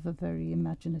of a very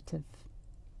imaginative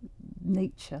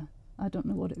nature. I don't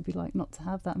know what it would be like not to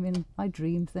have that. I mean, I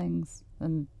dream things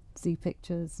and see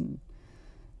pictures, and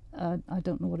I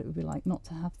don't know what it would be like not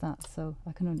to have that, so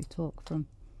I can only talk from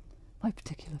my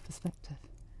particular perspective.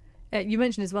 You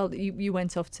mentioned as well that you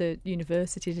went off to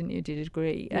university, didn't you? Did a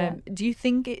degree. Yeah. Do you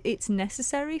think it's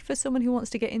necessary for someone who wants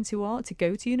to get into art to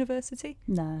go to university?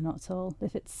 No, not at all.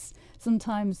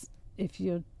 Sometimes if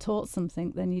you're taught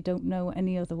something, then you don't know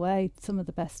any other way. Some of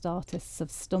the best artists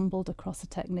have stumbled across a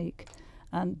technique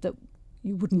and that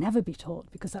you would never be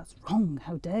taught, because that's wrong.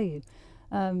 How dare you?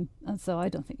 And so I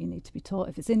don't think you need to be taught.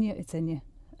 If it's in you, it's in you,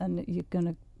 and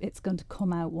it's going to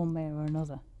come out one way or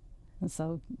another. And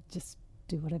so just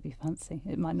do whatever you fancy.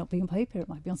 It might not be on paper, it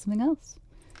might be on something else.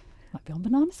 It might be on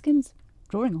banana skins.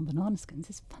 Drawing on banana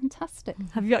skins is fantastic.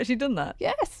 Have you actually done that?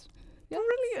 Yes.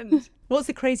 Brilliant. What's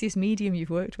the craziest medium you've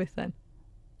worked with then?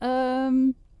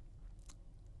 I've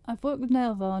worked with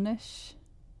nail varnish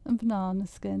and banana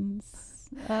skins.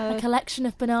 A collection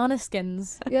of banana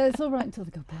skins. Yeah, it's all right until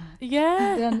they go black.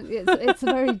 Yeah. And it's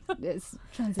transitory.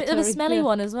 Bit of a smelly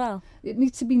one as well. It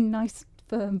needs to be nice,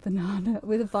 firm banana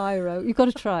with a biro. You've got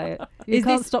to try it. You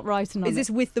can't stop writing on it. Is this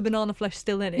with the banana flesh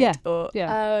still in it? Yeah. Or?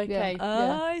 Yeah. Oh, okay.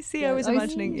 Yeah. I see. I was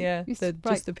imagining,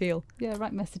 just the peel. Yeah,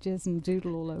 write messages and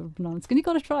doodle all over banana skin. You've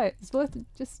got to try it. It's worth it.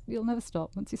 You'll never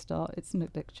stop. Once you start, it's an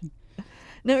addiction.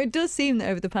 Now, it does seem that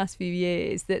over the past few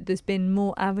years that there's been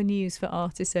more avenues for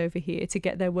artists over here to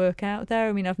get their work out there.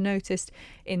 I mean, I've noticed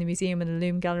in the museum and the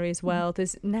Loom Gallery as well,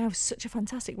 there's now such a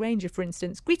fantastic range of, for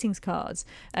instance, greetings cards.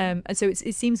 And so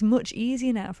it seems much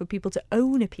easier now for people to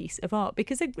own a piece of art,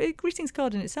 because a greetings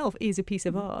card in itself is a piece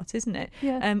of art, isn't it?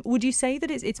 Yeah. Would you say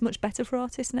that it's much better for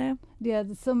artists now? Yeah,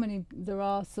 there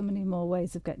are so many more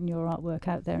ways of getting your artwork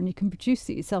out there, and you can produce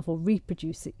it yourself or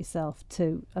reproduce it yourself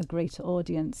to a greater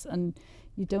audience. And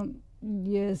you don't,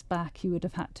 years back, you would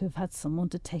have had someone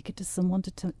to take it to someone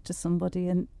to somebody,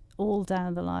 and all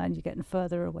down the line you're getting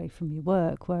further away from your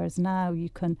work, whereas now you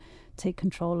can take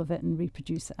control of it and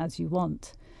reproduce it as you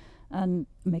want, and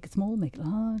make it small, make it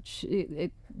large.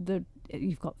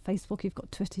 You've got Facebook, you've got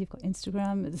Twitter, you've got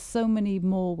Instagram. There's so many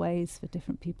more ways for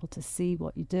different people to see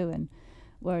what you're doing,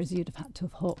 whereas you'd have had to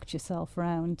have hawked yourself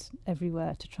around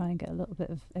everywhere to try and get a little bit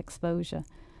of exposure.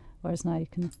 whereas now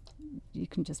you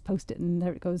can just post it and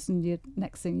there it goes, and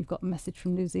next thing you've got a message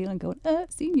from New Zealand going,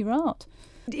 seen your art.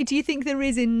 Do you think there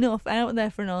is enough out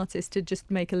there for an artist to just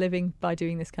make a living by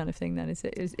doing this kind of thing then? Is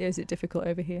it difficult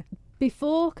over here?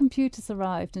 Before computers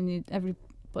arrived and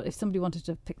but if somebody wanted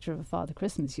a picture of a Father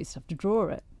Christmas, you used to have to draw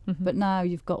it. Mm-hmm. But now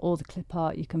you've got all the clip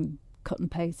art, you can cut and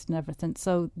paste and everything.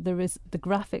 So there is the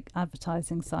graphic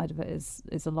advertising side of it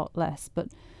is a lot less. But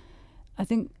I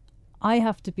think I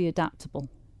have to be adaptable.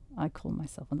 I call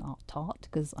myself an art tart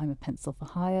because I'm a pencil for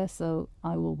hire, so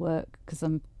I will work because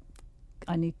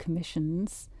I need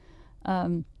commissions.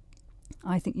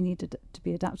 I think you need to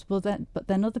be adaptable. But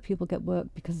then other people get work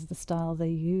because of the style they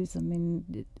use. I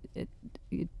mean,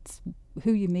 it's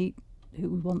who you meet, who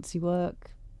wants your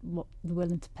work, what they're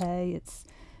willing to pay.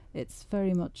 It's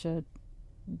very much a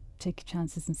take your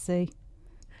chances and see.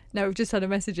 Now, we've just had a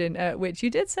message in which you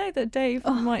did say that Dave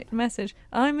might message.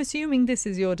 I'm assuming this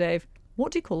is your Dave.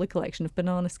 What do you call a collection of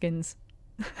banana skins?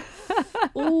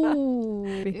 Ooh,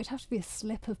 it'd have to be a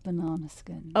slip of banana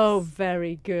skins. Oh,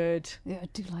 very good. Yeah, I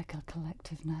do like a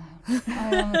collective noun.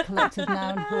 I am a collective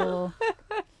noun whore.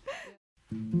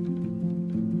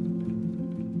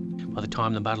 By the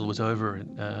time the battle was over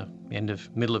at the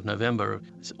middle of November,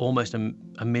 it's almost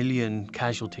a million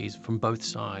casualties from both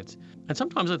sides. And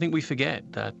sometimes I think we forget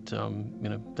that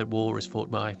that war is fought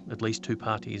by at least two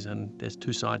parties, and there's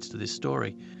two sides to this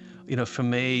story. For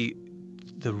me,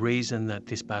 the reason that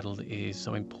this battle is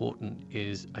so important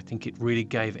is I think it really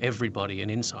gave everybody an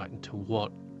insight into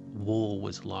what war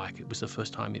was like. It was the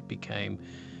first time it became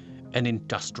an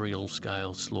industrial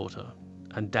scale slaughter.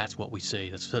 And that's what we see.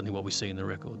 That's certainly what we see in the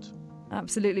records.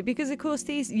 Absolutely, because of course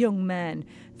these young men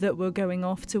that were going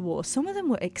off to war, some of them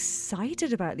were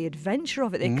excited about the adventure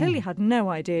of it. They clearly had no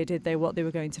idea, did they, what they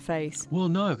were going to face? Well,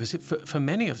 no, because for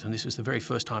many of them, this was the very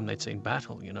first time they'd seen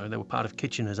battle. They were part of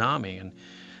Kitchener's army,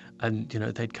 and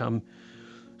they'd come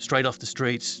straight off the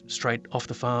streets, straight off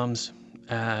the farms,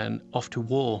 and off to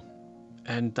war.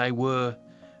 And they were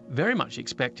very much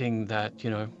expecting that,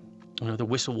 the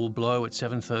whistle will blow at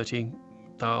 7:30.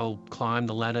 They'll climb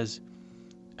the ladders.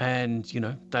 And,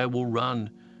 they will run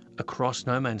across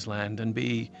no man's land and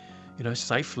be,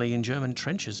 safely in German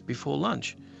trenches before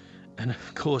lunch. And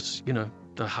of course,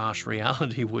 the harsh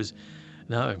reality was,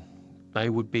 no, they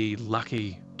would be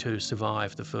lucky to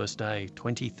survive the first day.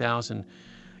 20,000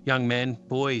 young men,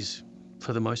 boys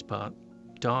for the most part,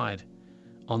 died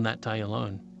on that day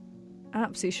alone.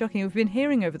 Absolutely shocking. We've been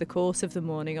hearing over the course of the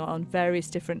morning on various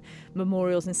different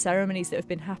memorials and ceremonies that have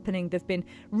been happening. There have been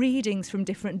readings from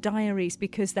different diaries,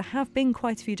 because there have been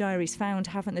quite a few diaries found,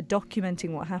 haven't they,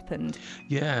 documenting what happened?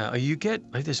 Yeah, you get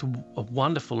this a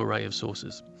wonderful array of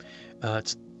sources.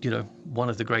 It's, one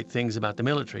of the great things about the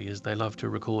military is they love to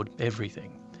record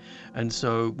everything. And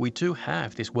so we do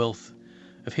have this wealth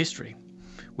of history.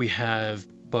 We have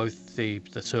both the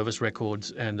service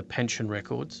records and the pension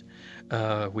records.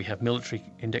 We have military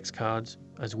index cards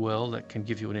as well that can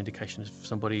give you an indication if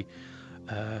somebody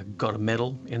got a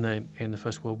medal in the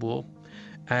First World War.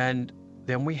 And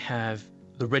then we have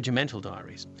the regimental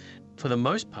diaries. For the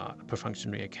most part, a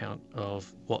perfunctory account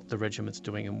of what the regiment's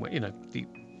doing and the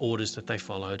orders that they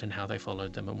followed and how they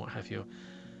followed them and what have you.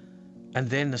 And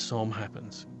then the Somme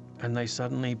happens, and they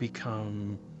suddenly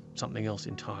become something else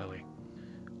entirely.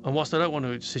 And whilst I don't want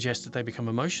to suggest that they become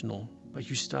emotional, but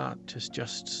you start to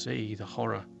just see the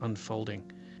horror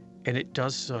unfolding. And it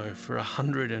does so for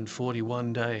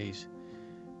 141 days.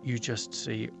 You just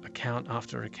see account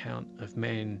after account of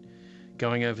men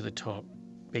going over the top,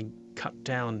 being cut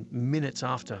down minutes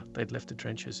after they'd left the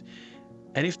trenches.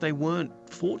 And if they weren't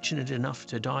fortunate enough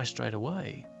to die straight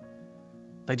away,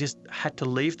 they just had to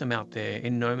leave them out there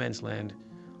in no man's land,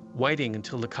 waiting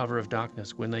until the cover of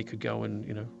darkness when they could go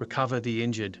and, recover the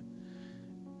injured,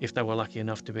 if they were lucky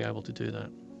enough to be able to do that.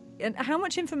 And how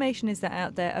much information is there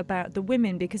out there about the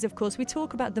women? Because, of course, we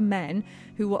talk about the men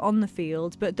who were on the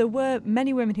field, but there were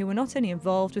many women who were not only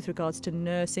involved with regards to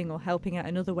nursing or helping out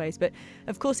in other ways, but,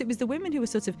 of course, it was the women who were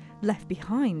sort of left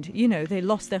behind. They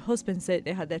lost their husbands, they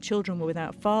had their children were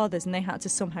without fathers, and they had to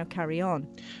somehow carry on.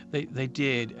 They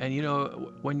did. And,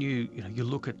 when you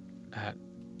look at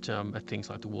things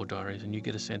like the war diaries, and you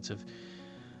get a sense of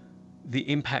the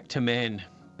impact to men,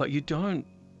 but you don't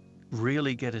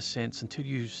really get a sense until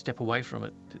you step away from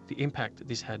it, the impact that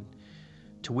this had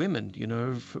to women.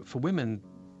 For women,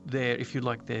 their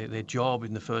job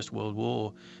in the First World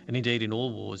War, and indeed in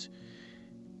all wars,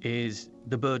 is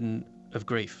the burden of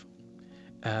grief.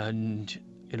 And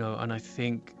I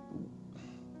think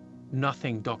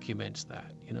nothing documents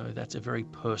that. That's a very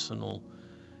personal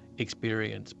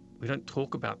experience. We don't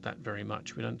talk about that very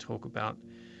much. We don't talk about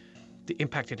the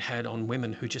impact it had on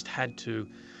women who just had to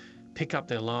pick up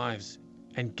their lives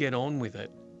and get on with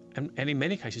it, and in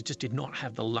many cases just did not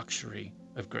have the luxury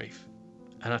of grief.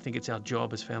 And I think it's our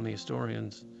job as family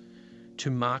historians to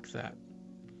mark that,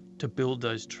 to build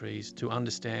those trees, to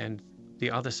understand the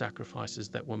other sacrifices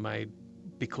that were made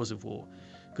because of war.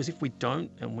 Because if we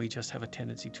don't, and we just have a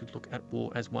tendency to look at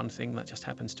war as one thing that just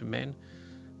happens to men,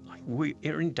 we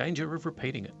are in danger of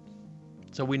repeating it.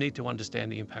 So we need to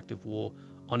understand the impact of war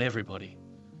on everybody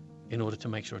in order to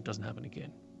make sure it doesn't happen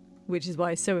again. Which is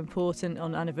why it's so important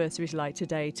on anniversaries like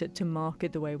today to mark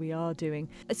it the way we are doing.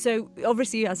 So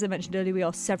obviously, as I mentioned earlier, we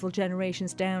are several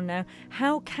generations down now.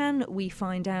 How can we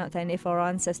find out then if our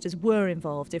ancestors were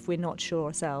involved if we're not sure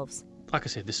ourselves? Like I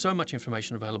said, there's so much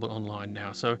information available online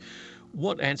now. So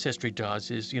what Ancestry does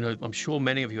is, I'm sure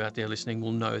many of you out there listening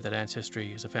will know that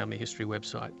Ancestry is a family history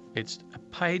website. It's a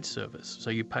paid service, so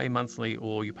you pay monthly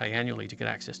or you pay annually to get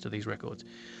access to these records.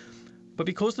 But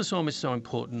because the Somme is so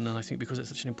important, and I think because it's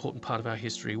such an important part of our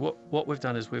history, what we've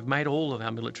done is we've made all of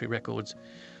our military records,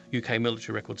 UK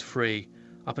military records, free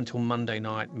up until Monday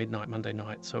night, midnight Monday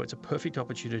night. So it's a perfect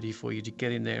opportunity for you to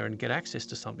get in there and get access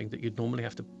to something that you'd normally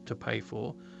have to pay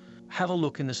for. Have a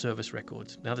look in the service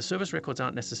records. Now, the service records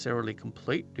aren't necessarily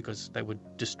complete because they were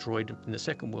destroyed in the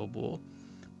Second World War,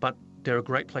 but they're a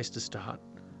great place to start.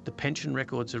 The pension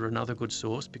records are another good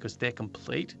source because they're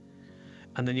complete.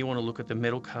 And then you want to look at the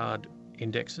medal card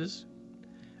indexes.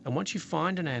 And once you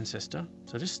find an ancestor,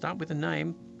 so just start with a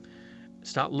name,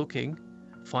 start looking,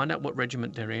 find out what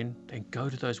regiment they're in, then go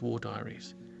to those war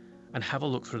diaries and have a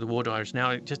look through the war diaries.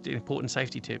 Now, just an important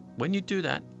safety tip. When you do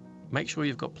that, make sure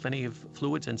you've got plenty of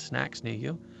fluids and snacks near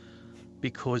you,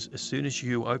 because as soon as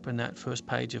you open that first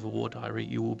page of a war diary,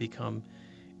 you will become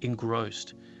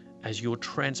engrossed as you're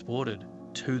transported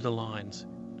to the lines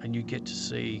and you get to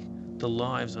see the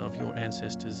lives of your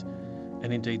ancestors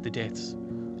and indeed the deaths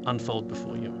unfold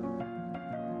before you.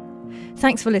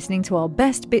 Thanks for listening to our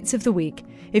best bits of the week.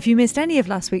 If you missed any of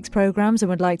last week's programmes and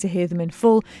would like to hear them in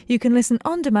full, you can listen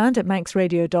on demand at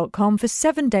manxradio.com for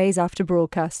 7 days after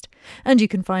broadcast. And you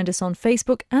can find us on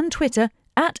Facebook and Twitter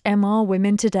at MR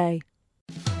Women Today.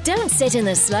 Don't sit in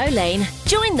the slow lane.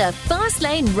 Join the fast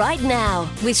lane right now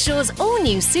with Shaw's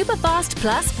all-new Superfast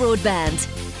Plus broadband.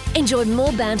 Enjoy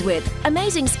more bandwidth,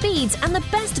 amazing speeds and the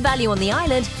best value on the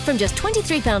island from just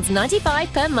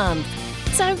 £23.95 per month.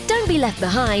 So don't be left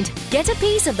behind. Get a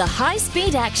piece of the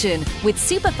high-speed action with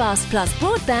Superfast Plus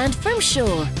broadband from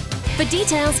Shaw. For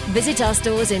details, visit our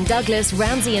stores in Douglas,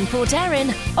 Ramsey and Port Erin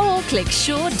or click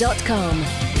shaw.com.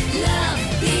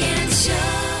 Love being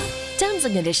Shaw. Terms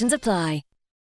and conditions apply.